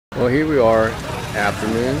Well, here we are,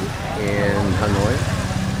 afternoon in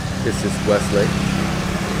Hanoi. This is West Lake,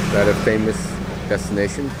 rather famous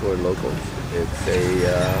destination for locals. It's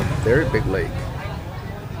a very big lake.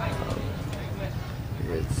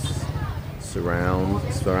 It's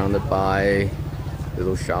surrounded by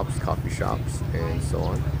little shops, coffee shops, and so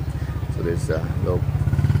on. So there's a little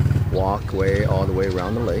walkway all the way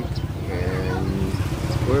around the lake, and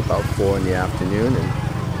we're about 4 in the afternoon,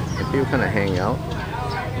 and people kind of hang out.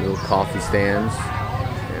 Little coffee stands,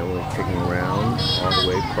 and we're kicking around all the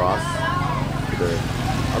way across to the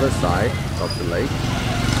other side of the lake,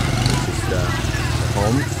 which is the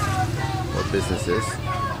homes or businesses,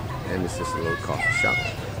 and this is a little coffee shop,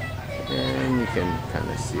 and you can kind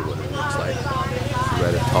of see what it looks like. It's a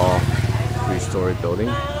rather tall 3-story building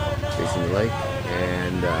facing the lake,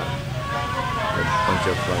 and a bunch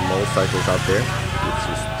of motorcycles out there, which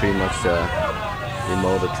is pretty much the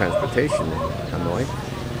mode of transportation in Hanoi.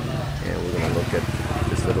 And we're going to look at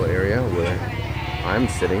this little area where I'm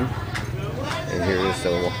sitting, and here is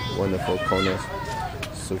a wonderful Kona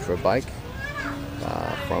Sutra bike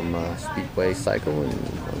from Speedway Cycle in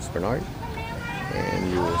Bernard.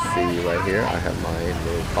 And you will see right here I have my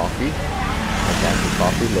little coffee, my black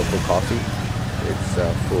coffee, local coffee. It's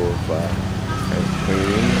full of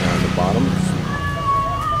cream on the bottom,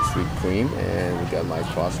 sweet cream, and we got my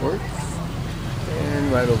crosswords.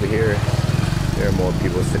 And right over here there are more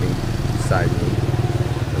people sitting beside me,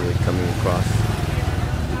 really coming across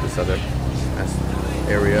this other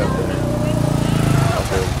area of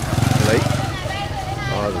the lake.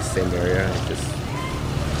 Oh, the same area, just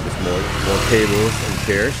more tables and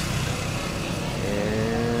chairs.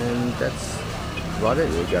 And that's about it.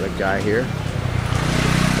 We got a guy here.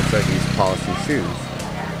 Looks like he's polishing shoes.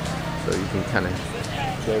 So you can kind of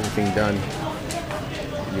get everything done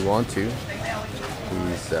you want to.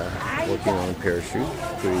 He's working on a pair of shoes,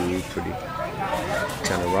 pretty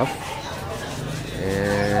kind of rough.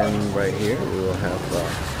 And right here we will have a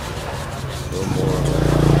little more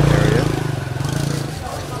area.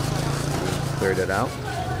 Cleared it out.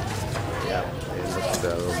 Yeah, it looks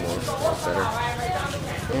a little more better.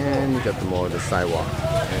 And you got the sidewalk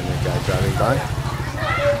and the guy driving by.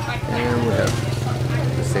 And we have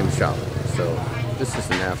the same shop. So this is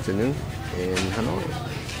an afternoon in Hanoi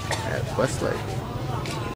at West Lake.